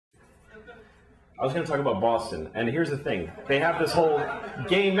I was going to talk about Boston, and here's the thing. They have this whole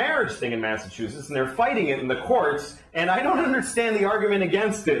gay marriage thing in Massachusetts, and they're fighting it in the courts, and I don't understand the argument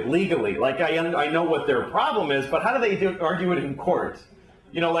against it legally. Like, I know what their problem is, but how do they argue it in court?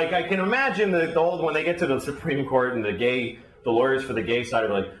 You know, like, I can imagine the old, when they get to the Supreme Court and the lawyers for the gay side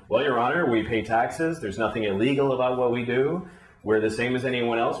are like, well, Your Honor, we pay taxes. There's nothing illegal about what we do. We're the same as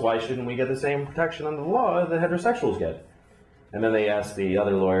anyone else. Why shouldn't we get the same protection under the law that heterosexuals get? And then they ask the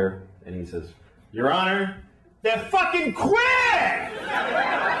other lawyer, and he says, Your Honor, they're fucking queer!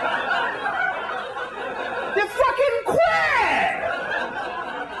 They're fucking queer!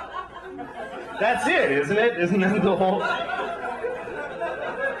 That's it, isn't it? Isn't that the whole...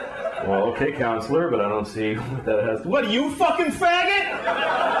 Well, okay, counselor, but I don't see what that has to... What, are you fucking faggot?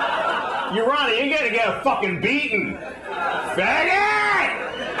 Your Honor, you're gonna get a fucking beating. Faggot!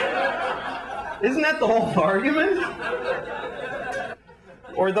 Isn't that the whole argument?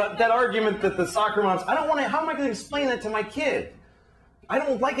 Or that argument that the soccer moms, I don't want to, how am I going to explain that to my kid? I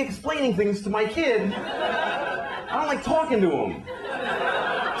don't like explaining things to my kid. I don't like talking to him.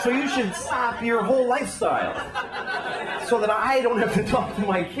 So you should stop your whole lifestyle. So that I don't have to talk to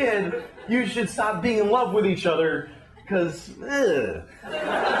my kid, you should stop being in love with each other, because, how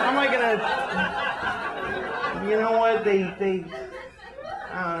am I going to, you know what,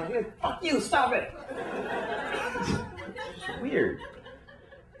 fuck you, stop it. It's weird.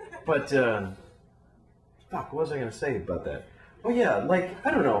 But, fuck, what was I going to say about that? Oh, yeah, like, I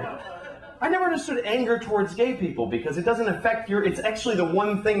don't know. I never understood anger towards gay people because it doesn't affect it's actually the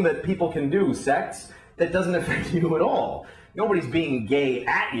one thing that people can do, sex, that doesn't affect you at all. Nobody's being gay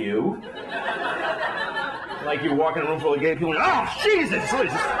at you. Like you walk in a room full of gay people and, oh, Jesus!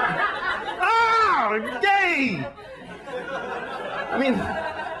 Oh, gay! I mean...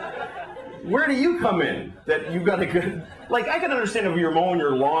 Where do you come in? That you've got a good... Like, I can understand if you're mowing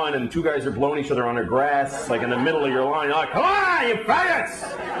your lawn and two guys are blowing each other on the grass, like in the middle of your lawn, you're like, come on, you faggots!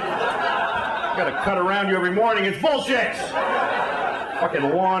 You gotta cut around you every morning, it's bullshit!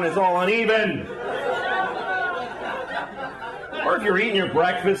 Fucking lawn is all uneven. Or if you're eating your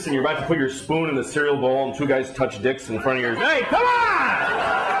breakfast and you're about to put your spoon in the cereal bowl and two guys touch dicks in front of yours, hey, come on!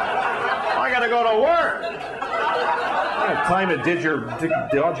 I gotta go to work! I don't have time to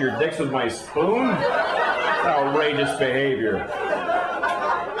dodge your dicks with my spoon. Outrageous behavior.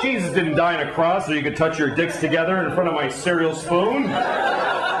 Jesus didn't die on a cross so you could touch your dicks together in front of my cereal spoon.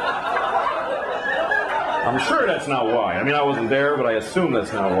 I'm sure that's not why. I mean, I wasn't there, but I assume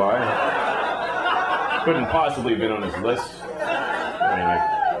that's not why. Couldn't possibly have been on his list. Anyway.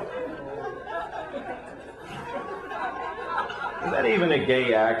 Is that even a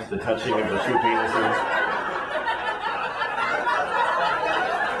gay act, the touching of the two penises?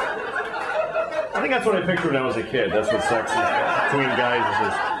 I think that's what I pictured when I was a kid. That's what sex is between guys is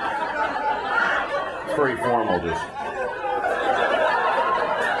just it's very formal. Just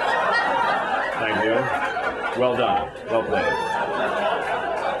thank you. Well done. Well played.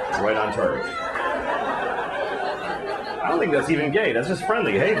 Right on target. I don't think that's even gay. That's just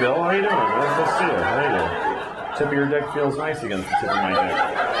friendly. Hey, Bill, how you doing? Let's see it. How you doing? Tip of your dick feels nice against the tip of my dick.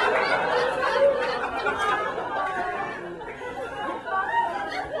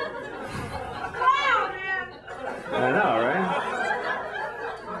 I know, right?